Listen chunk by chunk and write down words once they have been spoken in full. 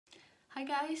Hi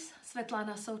guys,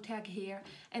 Sotak here,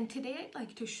 and today I'd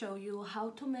like to show you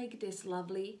how to make this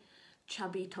lovely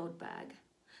chubby tote bag.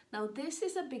 Now this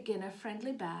is a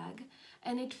beginner-friendly bag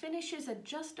and it finishes at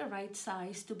just the right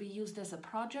size to be used as a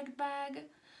project bag,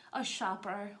 a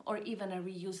shopper, or even a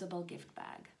reusable gift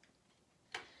bag.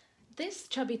 This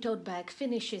chubby tote bag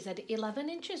finishes at 11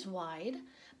 inches wide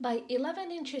by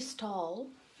 11 inches tall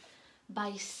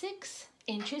by 6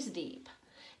 inches deep.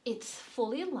 It's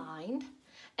fully lined,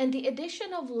 and the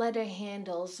addition of leather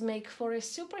handles make for a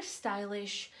super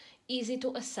stylish, easy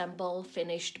to assemble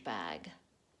finished bag.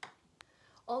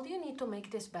 All you need to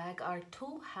make this bag are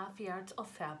 2½ yards of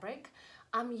fabric.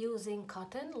 I'm using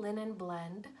cotton linen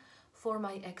blend for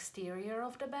my exterior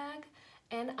of the bag,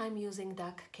 and I'm using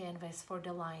duck canvas for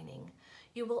the lining.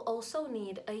 You will also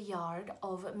need a yard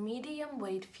of medium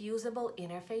weight fusible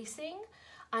interfacing.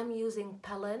 I'm using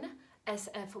Pellon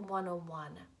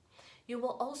SF101. You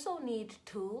will also need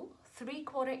 2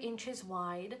 3/4 inches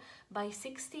wide by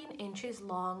 16 inches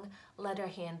long leather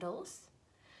handles.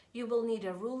 You will need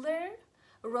a ruler,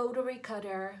 rotary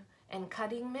cutter, and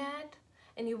cutting mat,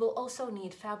 and you will also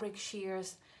need fabric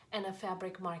shears and a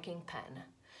fabric marking pen.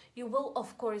 You will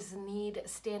of course need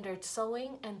standard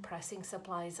sewing and pressing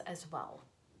supplies as well.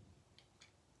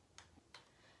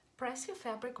 Press your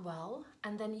fabric well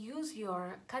and then use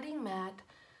your cutting mat,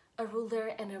 a ruler,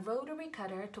 and a rotary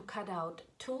cutter to cut out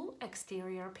 2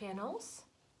 exterior panels,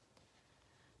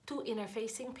 2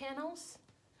 interfacing panels,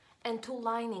 and 2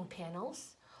 lining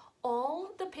panels.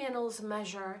 All the panels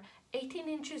measure 18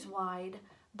 inches wide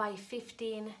by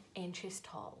 15 inches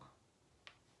tall.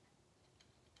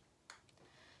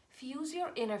 Fuse your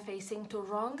interfacing to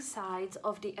wrong sides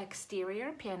of the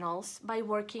exterior panels by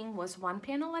working with 1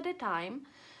 panel at a time.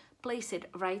 Place it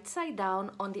right side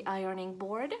down on the ironing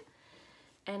board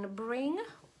and bring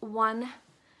 1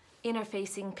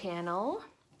 interfacing panel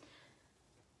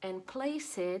and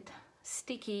place it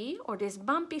sticky or this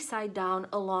bumpy side down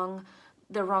along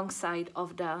the wrong side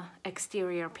of the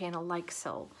exterior panel, like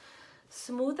so.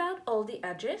 Smooth out all the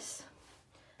edges,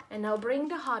 and now bring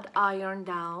the hot iron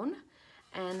down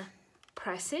and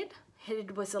press it. Hit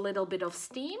it with a little bit of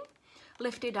steam,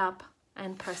 lift it up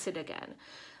and press it again.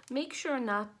 Make sure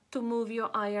not to move your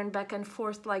iron back and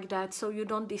forth like that so you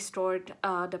don't distort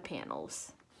the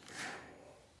panels.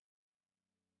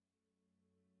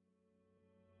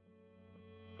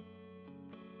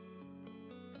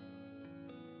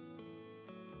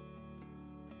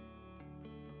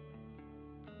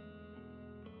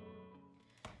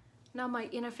 Now my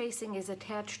interfacing is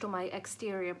attached to my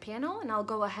exterior panel, and I'll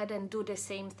go ahead and do the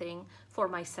same thing for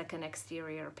my second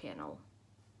exterior panel.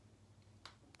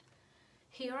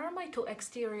 Here are my 2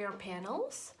 exterior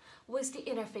panels with the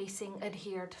interfacing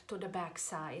adhered to the back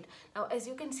side. Now, as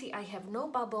you can see, I have no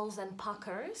bubbles and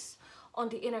puckers on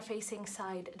the interfacing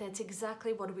side. That's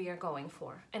exactly what we are going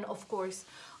for. And of course,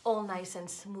 all nice and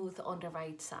smooth on the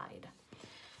right side.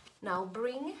 Now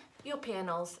bring your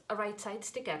panels right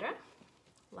sides together,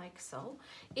 like so.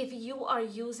 If you are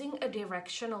using a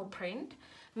directional print,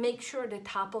 make sure the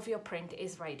top of your print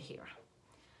is right here.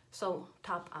 So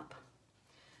top up.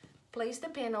 Place the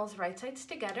panels right sides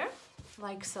together,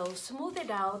 like so. Smooth it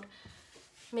out,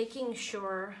 making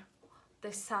sure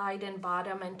the side and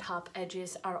bottom and top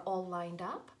edges are all lined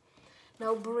up.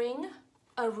 Now bring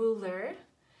a ruler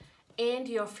and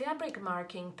your fabric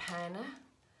marking pen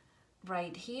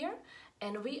right here,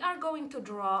 and we are going to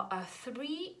draw a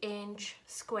 3-inch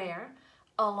square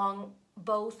along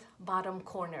both bottom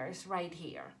corners right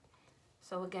here.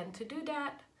 So again, to do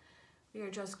that, we are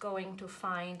just going to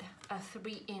find a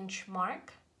 3-inch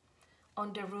mark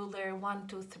on the ruler. 1,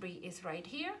 2, 3 is right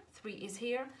here, 3 is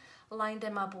here. Line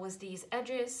them up with these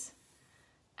edges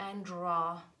and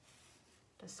draw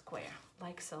the square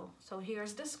like so. So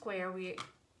here's the square we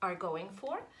are going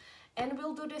for, and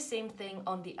we'll do the same thing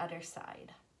on the other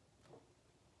side.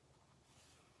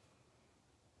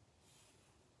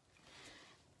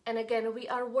 And again, we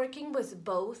are working with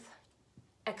both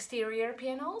exterior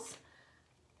panels.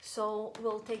 So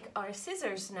we'll take our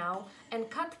scissors now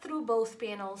and cut through both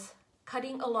panels,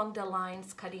 cutting along the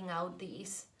lines, cutting out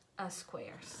these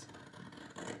squares.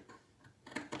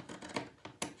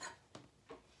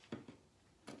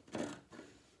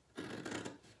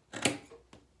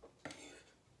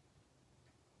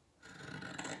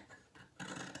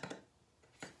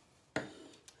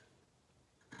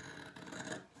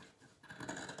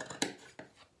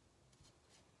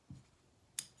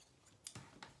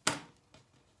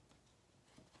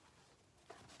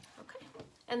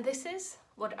 And this is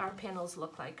what our panels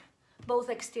look like. Both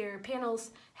exterior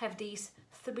panels have these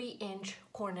 3-inch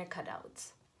corner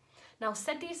cutouts. Now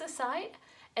set these aside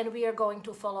and we are going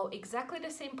to follow exactly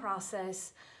the same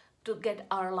process to get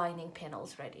our lining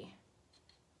panels ready.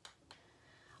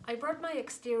 I brought my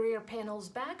exterior panels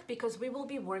back because we will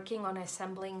be working on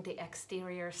assembling the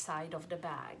exterior side of the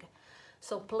bag.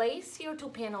 So place your two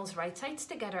panels right sides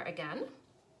together again.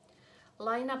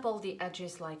 Line up all the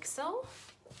edges like so,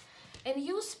 and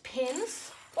use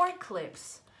pins or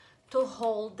clips to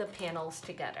hold the panels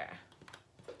together.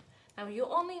 Now you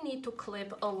only need to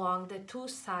clip along the two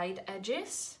side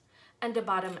edges and the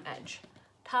bottom edge.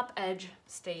 Top edge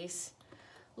stays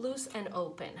loose and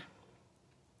open.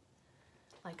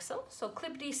 Like so. So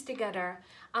clip these together.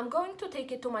 I'm going to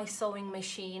take it to my sewing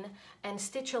machine and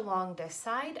stitch along the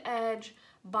side edge,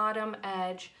 bottom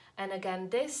edge, and again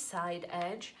this side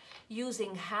edge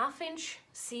using 1/2 inch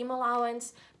seam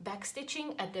allowance, back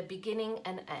stitching at the beginning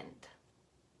and end.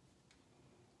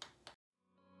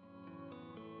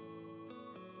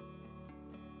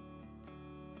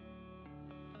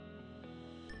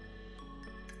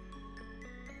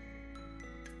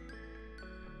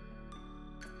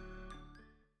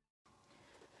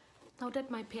 Now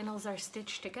that my panels are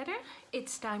stitched together,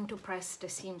 it's time to press the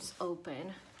seams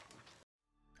open.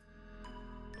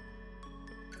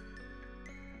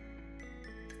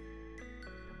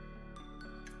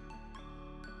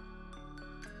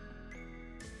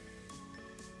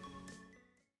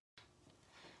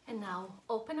 And now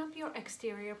open up your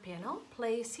exterior panel,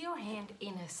 place your hand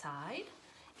inside,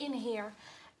 in here,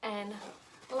 and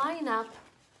line up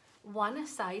one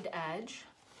side edge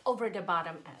over the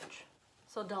bottom edge.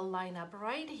 So they'll line up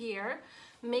right here.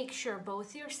 Make sure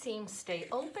both your seams stay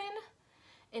open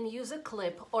and use a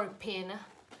clip or pin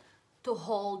to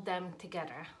hold them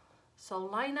together. So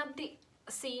line up the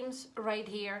seams right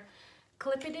here,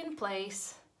 clip it in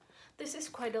place. This is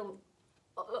quite a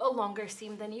longer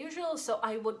seam than usual, so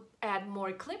I would add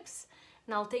more clips.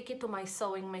 And I'll take it to my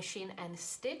sewing machine and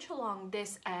stitch along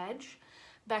this edge,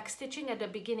 back stitching at the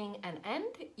beginning and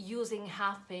end using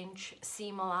 1/2 inch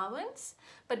seam allowance.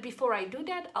 But before I do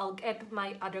that, I'll get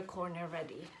my other corner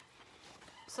ready.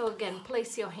 So again,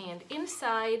 place your hand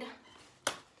inside,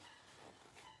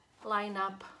 line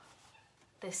up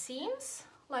the seams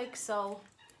like so,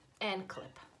 and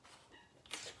clip.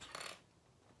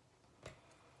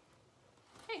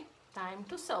 Okay, time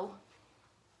to sew.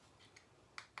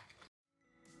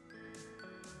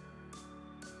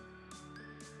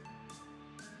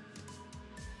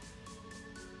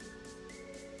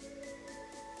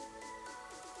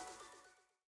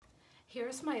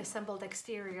 Here's my assembled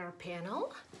exterior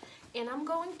panel, and I'm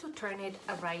going to turn it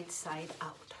right side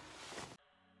out.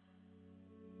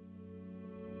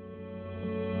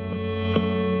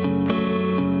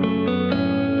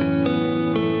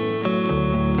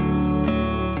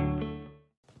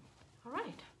 All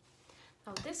right,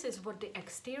 now this is what the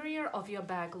exterior of your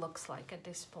bag looks like at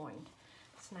this point.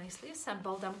 It's nicely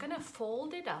assembled. I'm gonna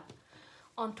fold it up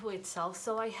onto itself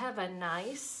so I have a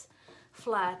nice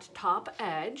flat top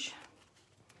edge.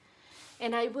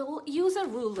 And I will use a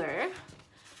ruler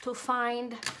to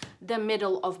find the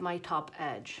middle of my top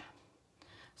edge.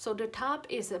 So the top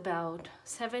is about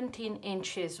 17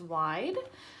 inches wide.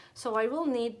 So I will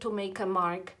need to make a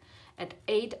mark at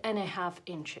 8.5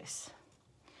 inches.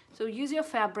 So use your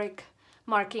fabric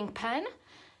marking pen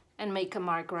and make a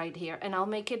mark right here. And I'll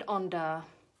make it on the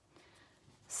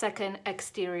second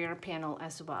exterior panel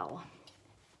as well.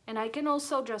 And I can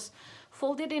also just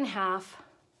fold it in half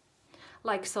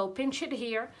like so, pinch it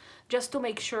here just to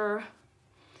make sure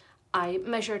I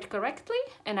measured correctly,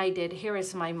 and I did. Here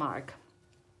is my mark.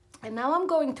 And now I'm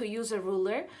going to use a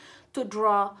ruler to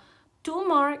draw 2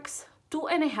 marks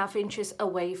 2.5 inches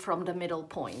away from the middle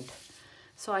point.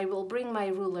 So I will bring my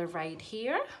ruler right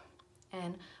here,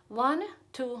 and 1,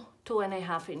 2,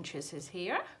 2.5 inches is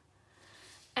here,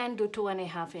 and do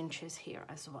 2.5 inches here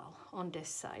as well on this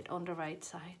side, on the right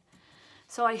side.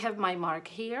 So I have my mark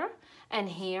here and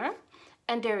here,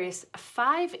 and there is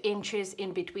 5 inches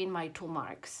in between my 2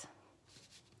 marks.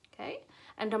 Okay,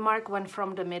 and the mark went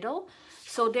from the middle,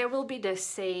 so there will be the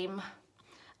same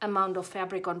amount of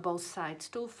fabric on both sides.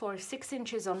 2, 4, 6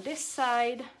 inches on this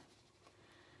side,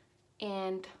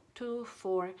 and 2,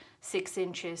 4, 6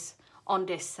 inches on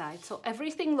this side. So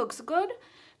everything looks good.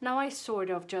 Now I sort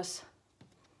of just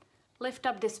lift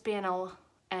up this panel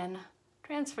and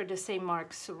transfer the same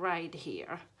marks right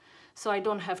here, so I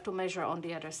don't have to measure on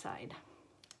the other side.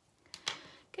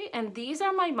 Okay, and these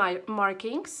are my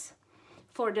markings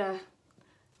for the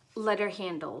leather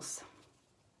handles.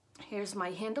 Here's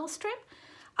my handle strip.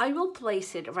 I will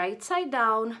place it right side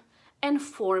down and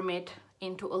form it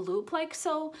into a loop like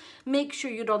so. Make sure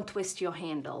you don't twist your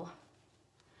handle.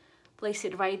 Place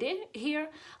it right in here,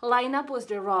 line up with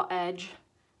the raw edge,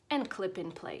 and clip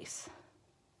in place.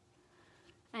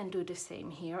 And do the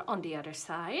same here on the other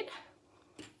side,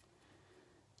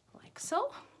 like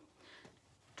so.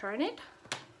 Turn it,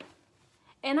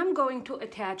 and I'm going to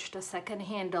attach the second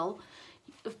handle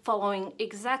following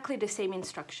exactly the same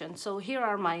instructions. So here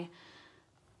are my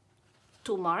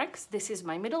 2 marks. This is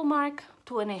my middle mark,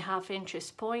 2.5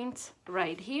 inches points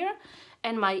right here,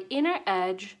 and my inner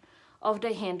edge of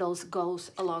the handles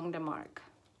goes along the mark,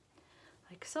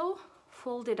 like so.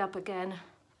 Fold it up again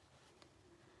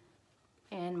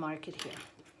and mark it here.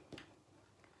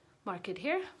 Mark it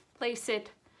here, place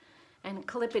it, and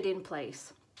clip it in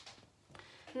place.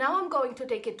 Now I'm going to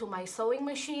take it to my sewing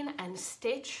machine and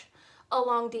stitch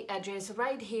along the edges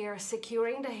right here,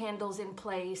 securing the handles in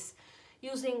place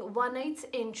using 1/8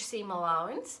 inch seam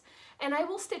allowance, and I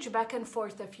will stitch back and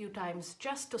forth a few times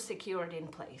just to secure it in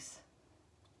place.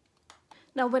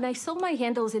 Now when I sew my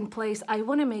handles in place, I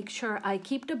want to make sure I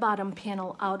keep the bottom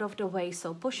panel out of the way,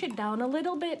 so push it down a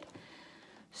little bit,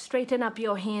 straighten up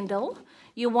your handle.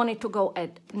 You want it to go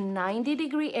at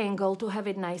 90-degree angle to have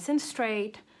it nice and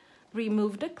straight.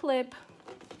 Remove the clip.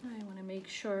 I want to make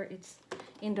sure it's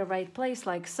in the right place,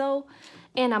 like so,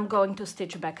 and I'm going to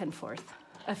stitch back and forth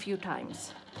a few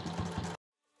times.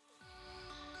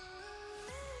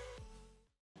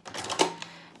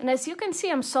 And as you can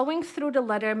see, I'm sewing through the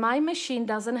leather. My machine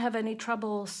doesn't have any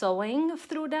trouble sewing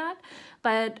through that,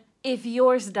 but if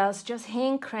yours does, just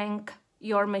hand crank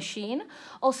your machine.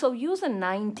 Also use a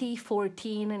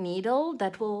 90-14 needle.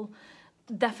 That will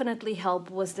definitely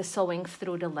help with the sewing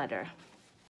through the leather.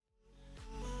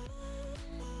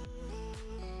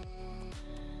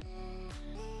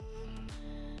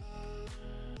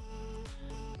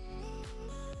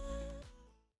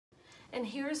 And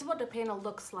here's what the panel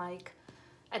looks like.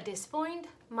 At this point,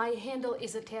 my handle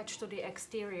is attached to the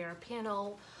exterior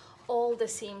panel. All the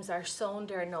seams are sewn,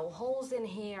 there are no holes in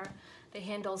here. The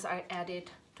handles are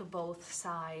added to both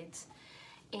sides.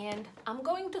 And I'm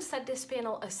going to set this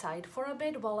panel aside for a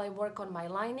bit while I work on my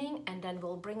lining, and then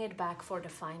we'll bring it back for the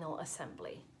final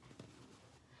assembly.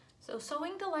 So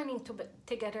sewing the lining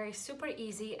together is super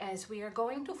easy, as we are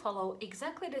going to follow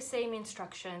exactly the same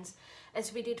instructions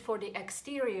as we did for the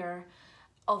exterior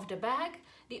of the bag.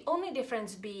 The only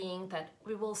difference being that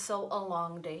we will sew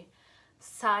along the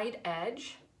side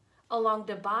edge, along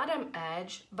the bottom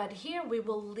edge, but here we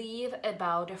will leave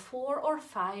about a 4 or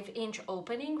 5 inch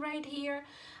opening right here,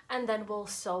 and then we'll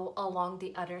sew along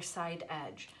the other side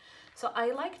edge. So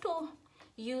I like to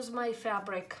use my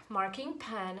fabric marking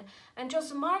pen and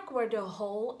just mark where the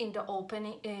hole in the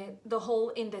opening, the hole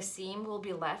in the seam will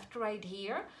be left right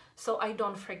here, so I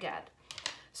don't forget.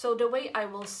 So the way I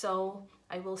will sew,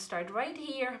 I will start right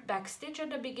here, back stitch at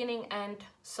the beginning and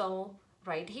sew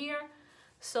right here,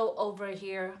 sew over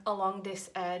here along this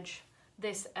edge,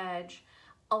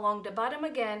 along the bottom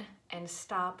again, and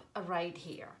stop right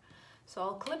here. So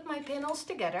I'll clip my panels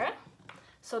together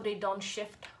so they don't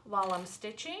shift while I'm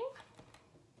stitching.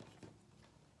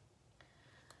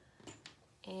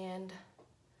 And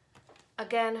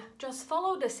again, just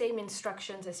follow the same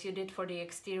instructions as you did for the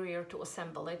exterior to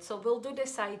assemble it. So we'll do the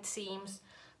side seams,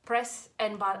 press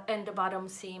and the bottom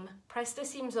seam, press the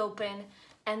seams open,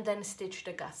 and then stitch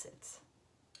the gussets.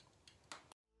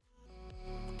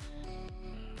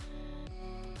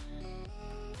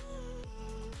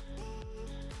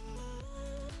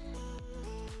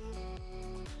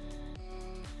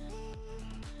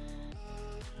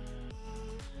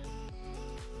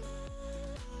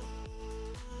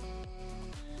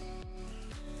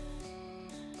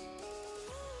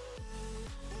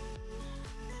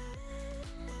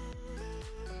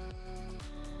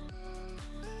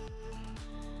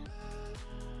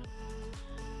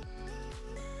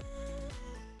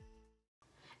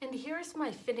 And here's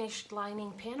my finished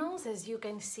lining panels. As you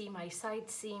can see, my side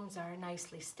seams are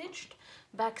nicely stitched,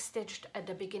 back stitched at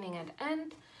the beginning and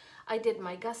end. I did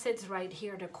my gussets right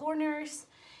here, the corners,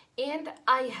 and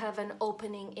I have an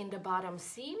opening in the bottom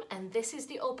seam, and this is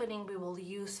the opening we will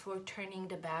use for turning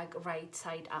the bag right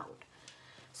side out.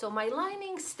 So my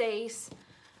lining stays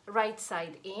right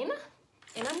side in,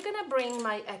 and I'm gonna bring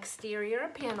my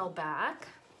exterior panel back,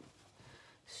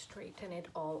 straighten it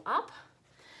all up,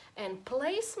 and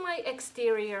place my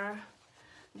exterior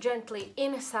gently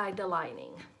inside the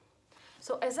lining.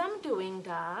 So as I'm doing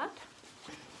that,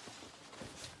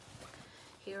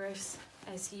 here's,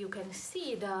 as you can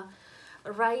see, the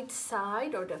right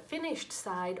side or the finished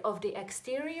side of the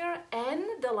exterior and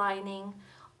the lining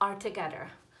are together.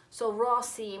 So raw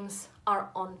seams are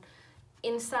on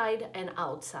inside and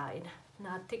outside,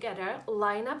 not together.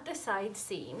 Line up the side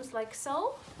seams like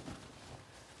so.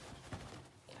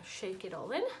 Shake it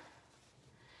all in.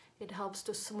 It helps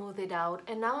to smooth it out.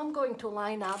 And now I'm going to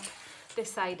line up the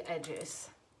side edges.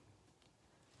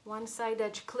 One side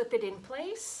edge, clip it in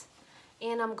place,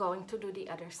 and I'm going to do the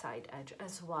other side edge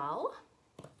as well,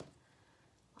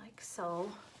 like so.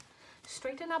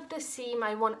 Straighten up the seam.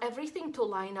 I want everything to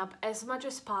line up as much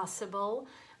as possible.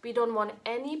 We don't want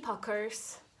any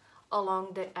puckers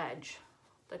along the edge,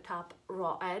 the top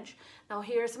raw edge. Now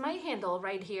here's my handle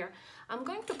right here. I'm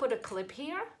going to put a clip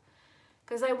here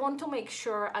because I want to make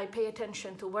sure I pay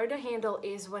attention to where the handle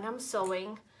is when I'm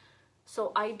sewing,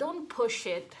 so I don't push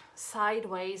it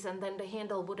sideways and then the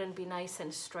handle wouldn't be nice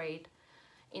and straight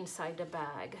inside the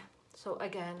bag. So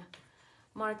again,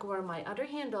 mark where my other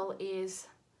handle is,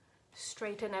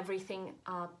 straighten everything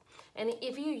up. And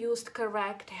if you used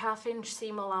correct 1/2 inch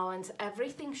seam allowance,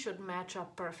 everything should match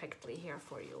up perfectly here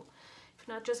for you. If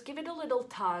not, just give it a little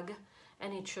tug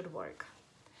and it should work.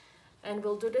 And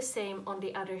we'll do the same on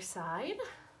the other side.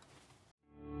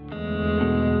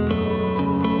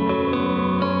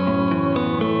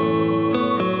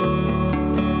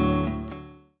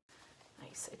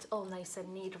 Nice, it's all nice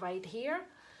and neat right here.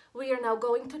 We are now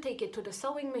going to take it to the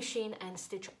sewing machine and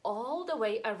stitch all the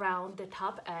way around the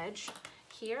top edge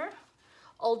here,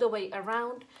 all the way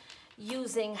around,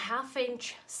 using 1/2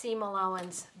 inch seam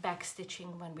allowance back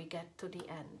stitching when we get to the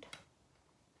end.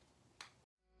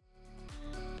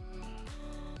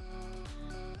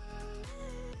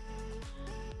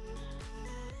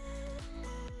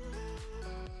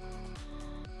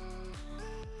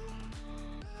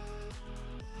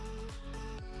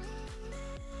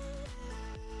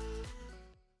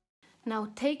 Now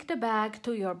take the bag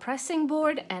to your pressing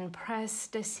board and press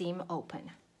the seam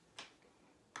open.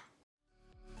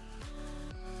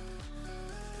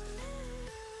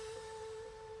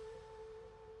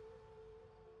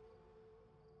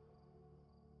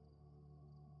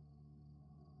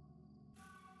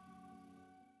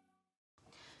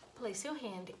 Place your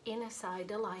hand inside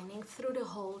the lining through the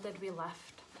hole that we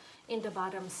left in the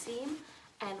bottom seam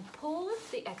and pull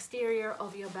the exterior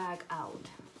of your bag out.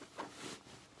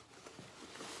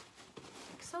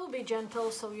 So be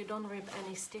gentle so you don't rip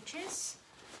any stitches.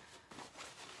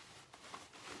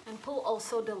 And pull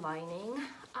also the lining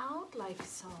out like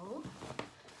so.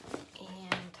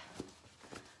 And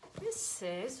this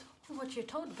is what your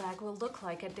tote bag will look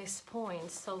like at this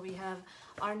point. So we have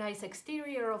our nice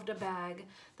exterior of the bag,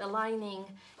 the lining,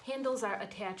 handles are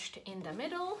attached in the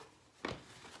middle,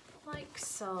 like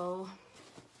so.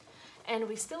 And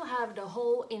we still have the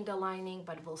hole in the lining,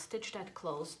 but we'll stitch that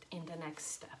closed in the next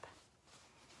step.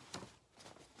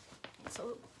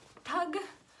 So tug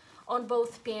on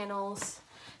both panels.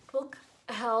 It will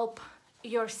help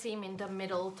your seam in the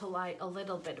middle to lie a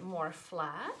little bit more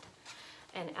flat.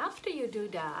 And after you do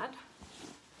that,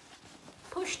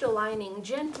 push the lining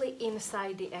gently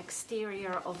inside the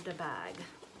exterior of the bag.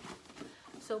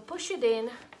 So push it in,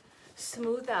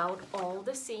 smooth out all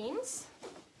the seams,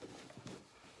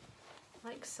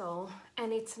 like so.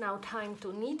 And it's now time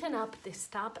to neaten up this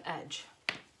top edge.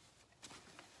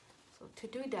 So to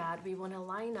do that, we want to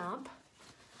line up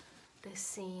the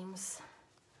seams.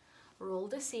 Roll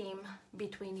the seam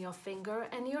between your finger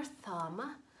and your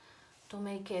thumb to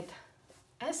make it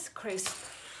as crisp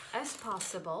as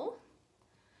possible,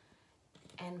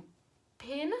 and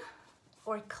pin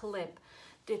or clip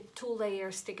the two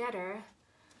layers together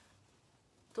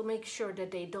to make sure that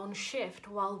they don't shift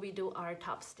while we do our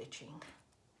top stitching.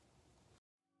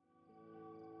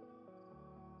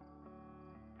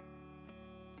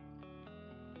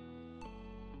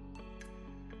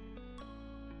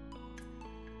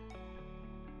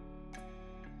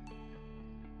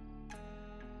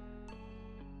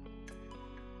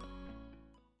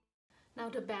 Now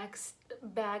the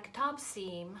bag top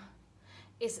seam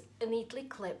is neatly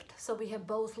clipped, so we have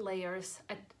both layers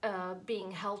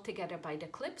being held together by the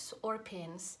clips or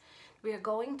pins. We are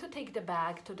going to take the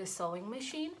bag to the sewing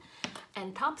machine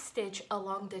and top stitch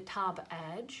along the top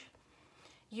edge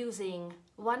using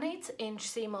 1/8 inch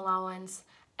seam allowance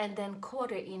and then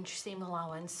 1/4 inch seam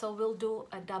allowance. So we'll do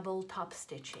a double top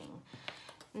stitching.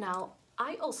 Now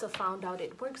I also found out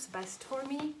it works best for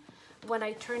me when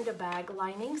I turn the bag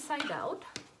lining side out,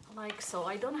 like so.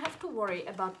 I don't have to worry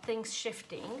about things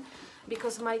shifting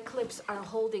because my clips are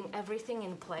holding everything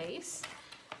in place.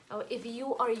 If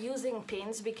you are using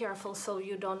pins, be careful so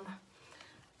you don't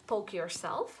poke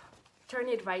yourself. Turn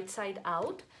it right side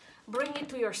out, bring it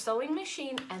to your sewing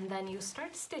machine, and then you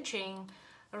start stitching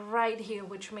right here,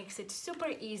 which makes it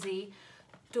super easy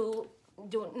to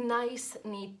do nice,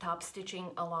 neat top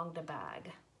stitching along the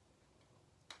bag.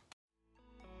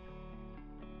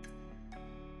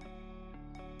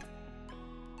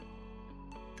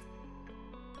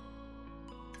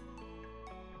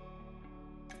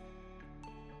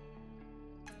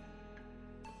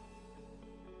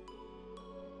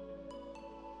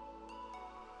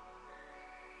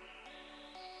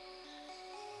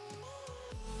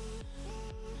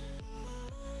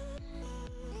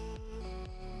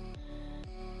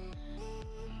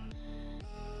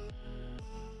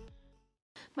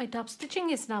 My top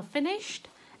stitching is now finished,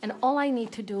 and all I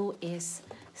need to do is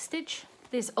stitch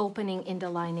this opening in the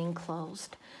lining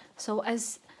closed. So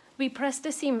as we press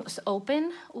the seams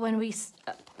open, when we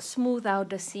smooth out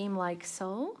the seam like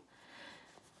so,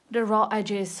 the raw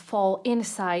edges fall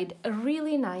inside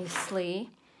really nicely.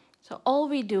 So all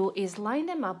we do is line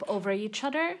them up over each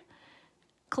other,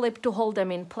 clip to hold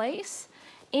them in place,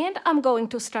 and I'm going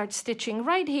to start stitching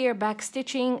right here, back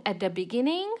stitching at the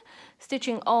beginning,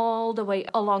 stitching all the way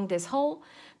along this hole,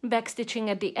 back stitching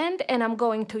at the end, and I'm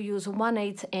going to use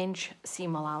 1/8 inch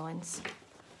seam allowance.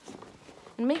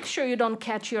 And make sure you don't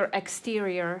catch your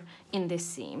exterior in this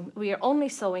seam. We are only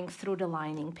sewing through the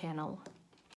lining panel.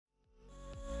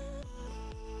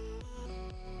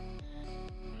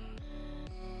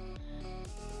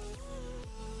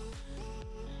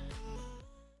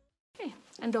 Okay,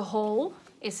 and the hole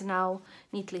is now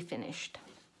neatly finished.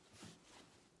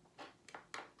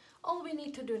 All we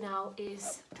need to do now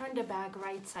is turn the bag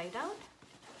right side out,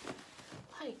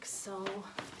 like so.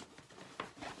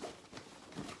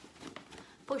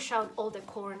 Push out all the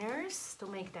corners to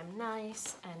make them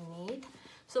nice and neat.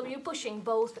 So you're pushing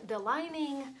both the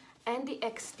lining and the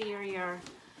exterior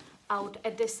out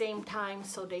at the same time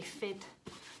so they fit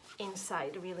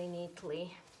inside really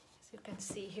neatly. As you can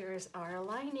see, here's our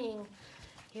lining,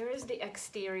 here is the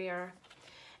exterior,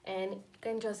 and you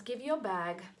can just give your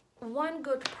bag one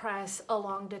good press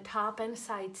along the top and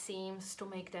side seams to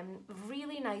make them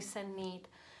really nice and neat,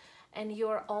 and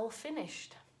you're all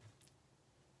finished.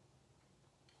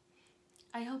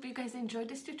 I hope you guys enjoyed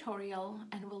this tutorial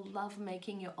and will love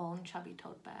making your own Chubby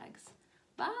Tote bags.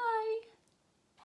 Bye!